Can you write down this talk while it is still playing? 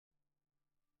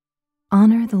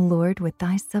the Lord with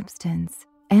thy substance,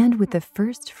 and with the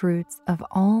first fruits of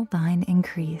all thine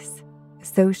increase.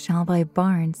 So shall thy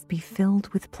barns be filled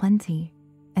with plenty,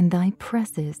 and thy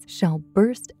presses shall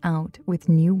burst out with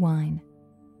new wine.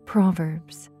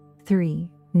 Proverbs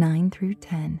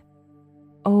 3:9-10.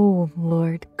 O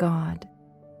Lord God,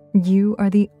 you are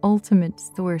the ultimate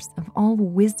source of all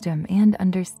wisdom and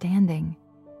understanding.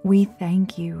 We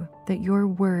thank you that your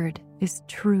word is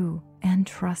true and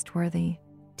trustworthy.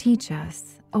 Teach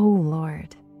us, O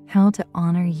Lord, how to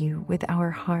honor you with our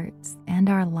hearts and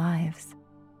our lives.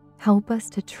 Help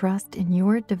us to trust in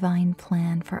your divine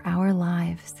plan for our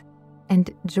lives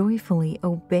and joyfully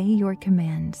obey your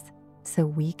commands so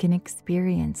we can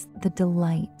experience the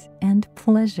delight and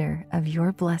pleasure of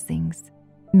your blessings.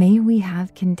 May we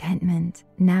have contentment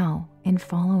now in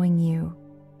following you,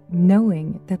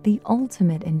 knowing that the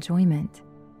ultimate enjoyment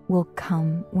will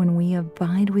come when we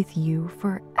abide with you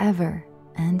forever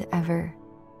and ever.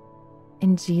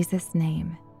 In Jesus'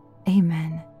 name,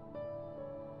 amen.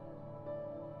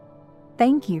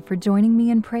 Thank you for joining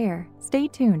me in prayer. Stay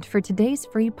tuned for today's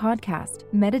free podcast,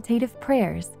 Meditative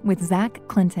Prayers with Zach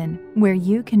Clinton, where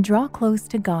you can draw close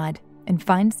to God and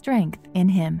find strength in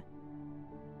Him.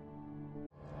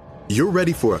 You're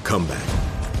ready for a comeback.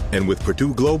 And with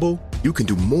Purdue Global, you can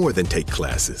do more than take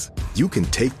classes. You can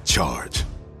take charge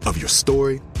of your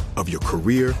story, of your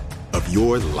career, of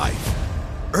your life.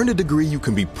 Earn a degree you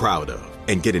can be proud of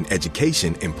and get an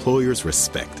education employers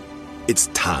respect. It's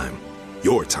time,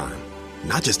 your time,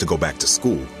 not just to go back to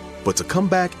school, but to come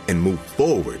back and move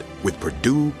forward with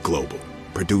Purdue Global,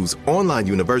 Purdue's online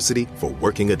university for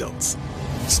working adults.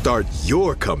 Start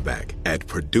your comeback at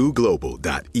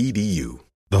purdueglobal.edu.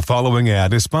 The following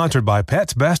ad is sponsored by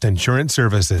Pets Best Insurance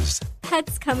Services.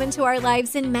 Pets come into our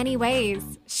lives in many ways.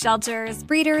 Shelters,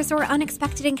 breeders, or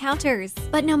unexpected encounters.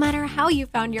 But no matter how you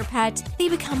found your pet, they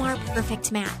become our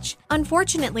perfect match.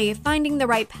 Unfortunately, finding the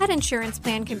right pet insurance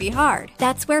plan can be hard.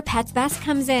 That's where Pets Best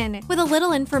comes in. With a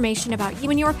little information about you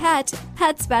and your pet,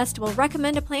 Pets Best will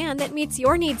recommend a plan that meets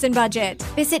your needs and budget.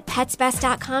 Visit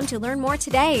PetsBest.com to learn more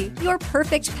today. Your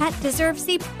perfect pet deserves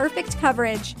the perfect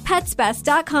coverage.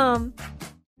 PetsBest.com.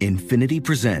 Infinity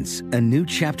presents a new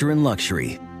chapter in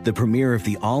luxury, the premiere of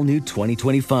the all-new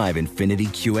 2025 Infinity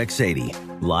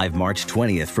QX80, live March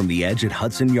 20th from the Edge at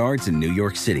Hudson Yards in New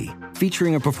York City,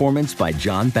 featuring a performance by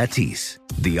John Batiste.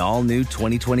 The all-new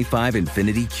 2025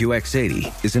 Infinity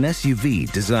QX80 is an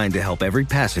SUV designed to help every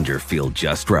passenger feel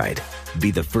just right. Be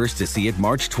the first to see it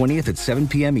March 20th at 7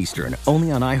 p.m. Eastern,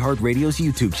 only on iHeartRadio's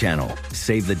YouTube channel.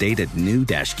 Save the date at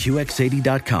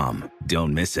new-QX80.com.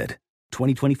 Don't miss it.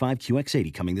 2025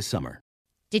 QX80 coming this summer.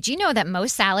 Did you know that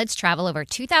most salads travel over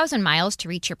 2,000 miles to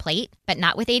reach your plate? But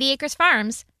not with 80 Acres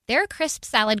Farms. Their crisp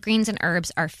salad greens and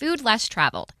herbs are food less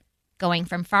traveled, going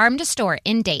from farm to store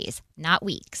in days, not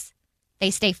weeks.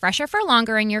 They stay fresher for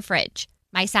longer in your fridge.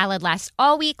 My salad lasts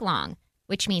all week long,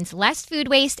 which means less food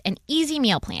waste and easy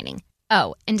meal planning.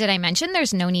 Oh, and did I mention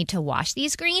there's no need to wash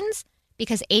these greens?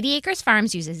 Because 80 Acres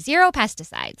Farms uses 0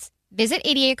 pesticides. Visit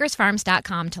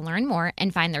 80acresfarms.com to learn more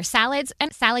and find their salads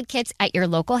and salad kits at your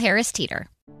local Harris Teeter.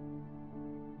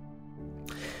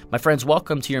 My friends,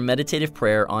 welcome to your meditative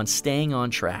prayer on staying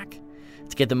on track.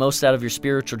 To get the most out of your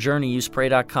spiritual journey, use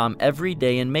pray.com every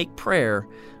day and make prayer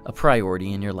a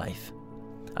priority in your life.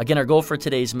 Again, our goal for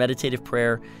today's meditative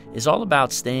prayer is all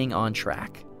about staying on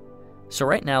track. So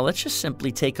right now, let's just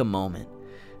simply take a moment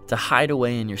to hide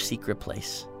away in your secret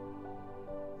place.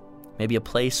 Maybe a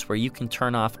place where you can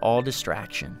turn off all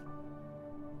distraction.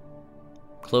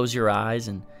 Close your eyes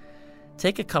and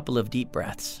take a couple of deep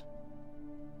breaths.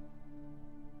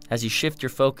 As you shift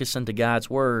your focus into God's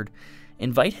Word,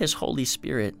 invite His Holy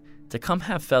Spirit to come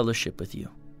have fellowship with you.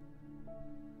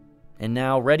 And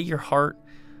now, ready your heart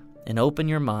and open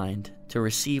your mind to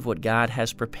receive what God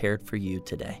has prepared for you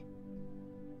today.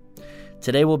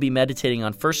 Today we'll be meditating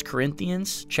on 1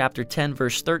 Corinthians chapter 10,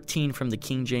 verse 13 from the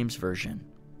King James Version.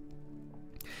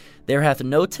 There hath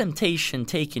no temptation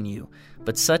taken you,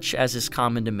 but such as is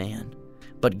common to man.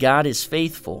 But God is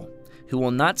faithful, who will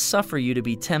not suffer you to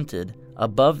be tempted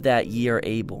above that ye are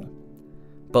able,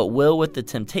 but will with the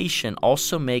temptation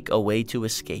also make a way to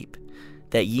escape,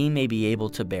 that ye may be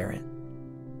able to bear it.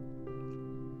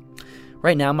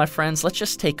 Right now, my friends, let's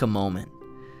just take a moment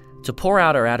to pour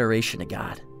out our adoration to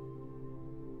God.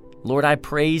 Lord, I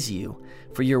praise you,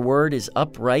 for your word is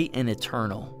upright and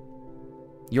eternal.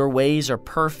 Your ways are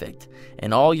perfect,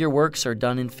 and all your works are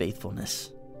done in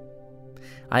faithfulness.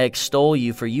 I extol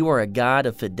you, for you are a God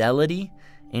of fidelity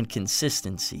and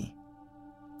consistency.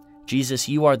 Jesus,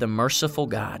 you are the merciful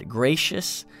God,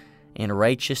 gracious and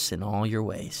righteous in all your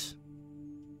ways.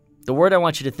 The word I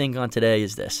want you to think on today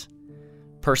is this: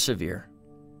 Persevere.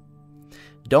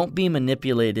 Don't be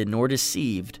manipulated nor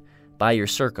deceived by your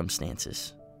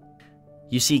circumstances.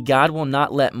 You see, God will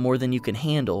not let more than you can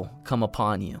handle come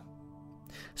upon you.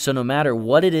 So no matter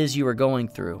what it is you are going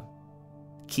through,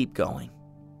 keep going.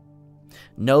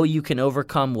 Know you can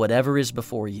overcome whatever is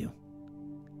before you.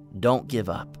 Don't give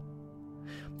up.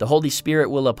 The Holy Spirit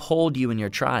will uphold you in your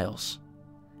trials.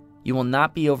 You will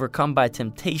not be overcome by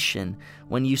temptation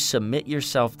when you submit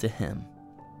yourself to Him.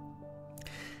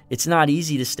 It's not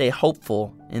easy to stay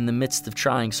hopeful in the midst of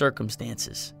trying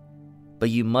circumstances, but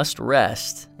you must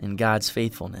rest in God's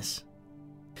faithfulness.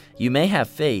 You may have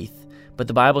faith, but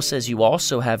the Bible says you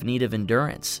also have need of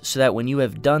endurance, so that when you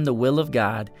have done the will of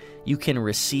God, you can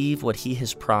receive what He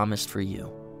has promised for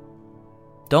you.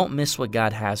 Don't miss what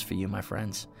God has for you, my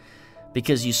friends,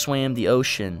 because you swam the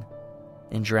ocean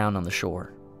and drowned on the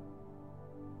shore.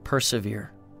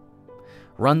 Persevere.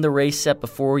 Run the race set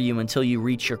before you until you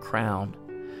reach your crown.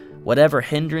 Whatever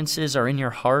hindrances are in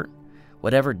your heart,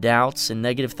 whatever doubts and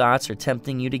negative thoughts are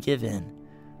tempting you to give in,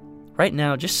 right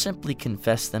now just simply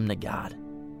confess them to God.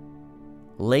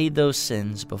 Lay those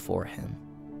sins before Him.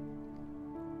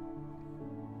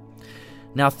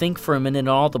 Now think for a minute on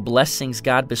all the blessings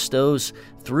God bestows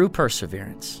through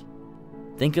perseverance.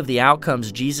 Think of the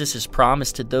outcomes Jesus has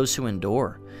promised to those who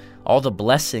endure, all the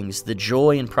blessings, the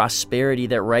joy and prosperity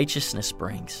that righteousness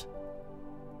brings.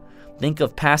 Think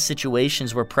of past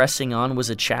situations where pressing on was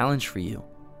a challenge for you,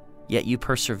 yet you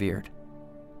persevered.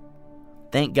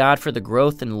 Thank God for the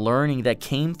growth and learning that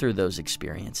came through those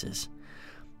experiences.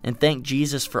 And thank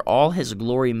Jesus for all His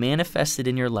glory manifested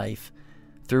in your life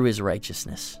through His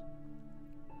righteousness.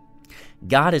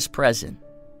 God is present,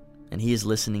 and He is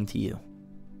listening to you.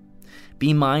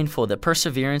 Be mindful that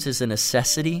perseverance is a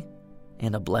necessity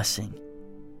and a blessing.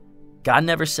 God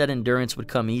never said endurance would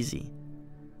come easy,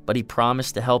 but He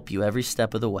promised to help you every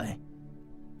step of the way.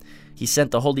 He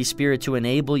sent the Holy Spirit to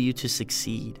enable you to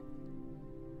succeed.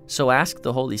 So ask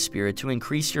the Holy Spirit to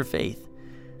increase your faith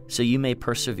so you may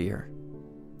persevere.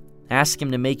 Ask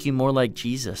Him to make you more like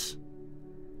Jesus,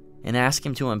 and ask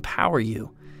Him to empower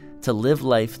you to live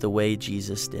life the way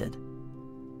Jesus did.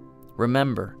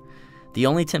 Remember, the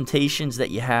only temptations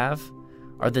that you have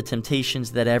are the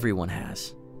temptations that everyone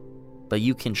has, but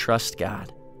you can trust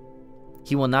God.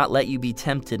 He will not let you be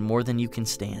tempted more than you can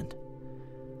stand.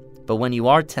 But when you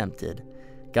are tempted,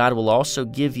 God will also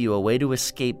give you a way to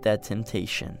escape that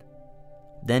temptation.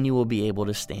 Then you will be able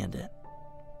to stand it.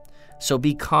 So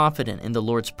be confident in the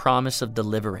Lord's promise of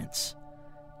deliverance.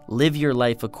 Live your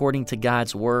life according to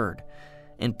God's word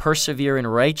and persevere in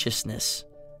righteousness.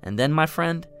 And then, my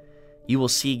friend, you will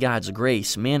see God's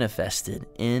grace manifested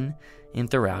in and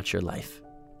throughout your life.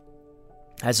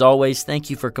 As always, thank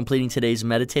you for completing today's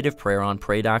meditative prayer on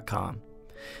pray.com.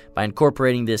 By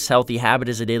incorporating this healthy habit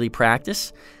as a daily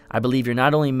practice, I believe you're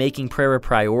not only making prayer a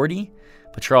priority,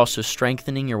 but you're also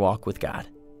strengthening your walk with God.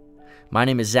 My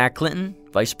name is Zach Clinton,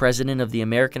 Vice President of the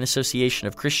American Association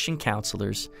of Christian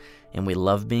Counselors, and we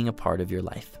love being a part of your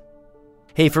life.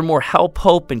 Hey, for more help,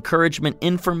 hope, encouragement,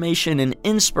 information, and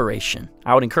inspiration,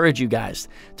 I would encourage you guys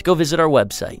to go visit our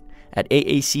website at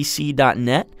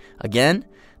aacc.net. Again,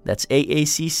 that's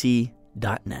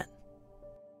aacc.net.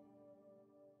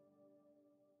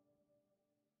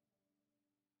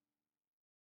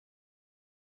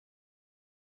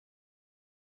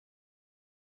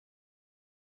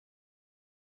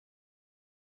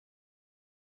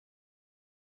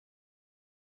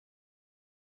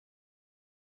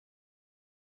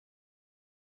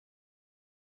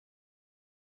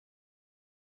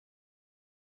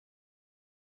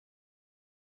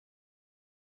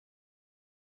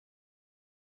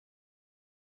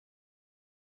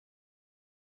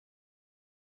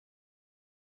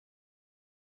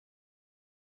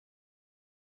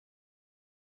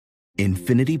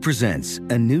 Infinity presents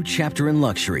a new chapter in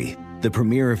luxury, the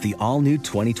premiere of the all-new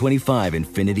 2025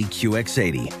 Infinity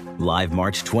QX80, live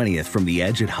March 20th from the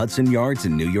Edge at Hudson Yards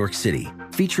in New York City,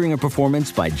 featuring a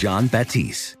performance by John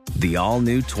Batiste. The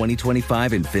all-new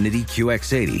 2025 Infinity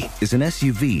QX80 is an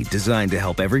SUV designed to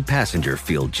help every passenger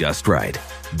feel just right.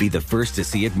 Be the first to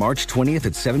see it March 20th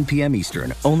at 7 p.m.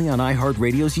 Eastern, only on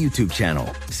iHeartRadio's YouTube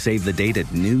channel. Save the date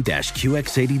at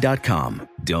new-QX80.com.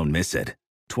 Don't miss it.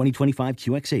 2025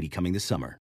 QX80 coming this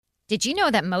summer. Did you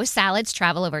know that most salads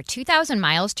travel over 2,000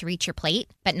 miles to reach your plate?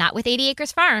 But not with 80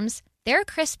 Acres Farms. Their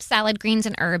crisp salad greens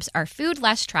and herbs are food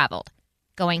less traveled,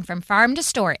 going from farm to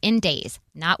store in days,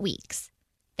 not weeks.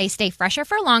 They stay fresher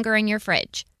for longer in your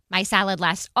fridge. My salad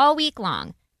lasts all week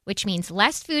long, which means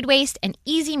less food waste and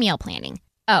easy meal planning.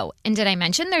 Oh, and did I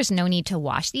mention there's no need to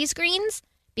wash these greens?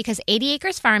 Because 80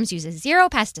 Acres Farms uses zero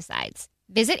pesticides.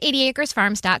 Visit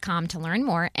 80acresfarms.com to learn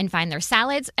more and find their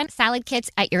salads and salad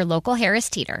kits at your local Harris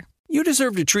Teeter. You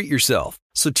deserve to treat yourself,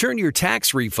 so turn your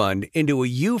tax refund into a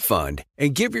U fund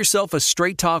and give yourself a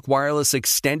Straight Talk Wireless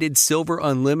Extended Silver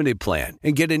Unlimited plan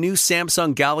and get a new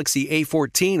Samsung Galaxy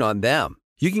A14 on them.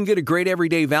 You can get a great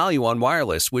everyday value on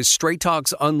wireless with Straight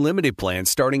Talk's Unlimited plan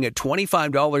starting at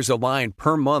 $25 a line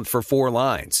per month for 4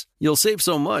 lines. You'll save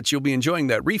so much you'll be enjoying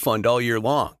that refund all year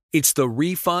long. It's the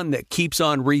refund that keeps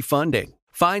on refunding.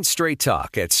 Find Straight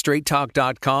Talk at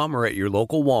straighttalk.com or at your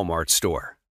local Walmart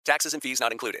store. Taxes and fees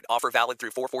not included. Offer valid through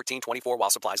 4/14/24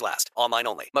 while supplies last. Online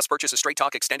only. Must purchase a Straight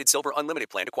Talk Extended Silver Unlimited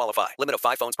plan to qualify. Limit of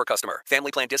 5 phones per customer. Family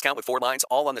plan discount with 4 lines,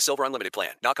 all on the Silver Unlimited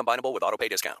plan. Not combinable with autopay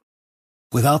discount.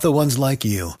 Without the ones like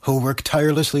you, who work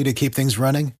tirelessly to keep things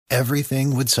running,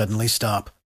 everything would suddenly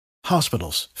stop.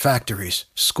 Hospitals, factories,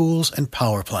 schools, and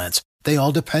power plants, they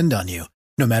all depend on you.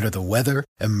 No matter the weather,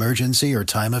 emergency, or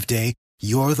time of day,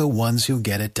 you're the ones who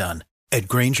get it done. At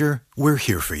Grainger, we're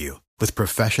here for you with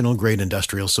professional-grade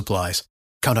industrial supplies.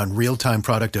 Count on real-time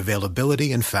product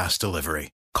availability and fast delivery.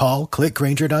 Call, click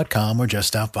Grainger.com, or just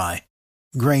stop by.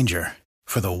 Grainger,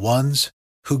 for the ones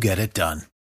who get it done.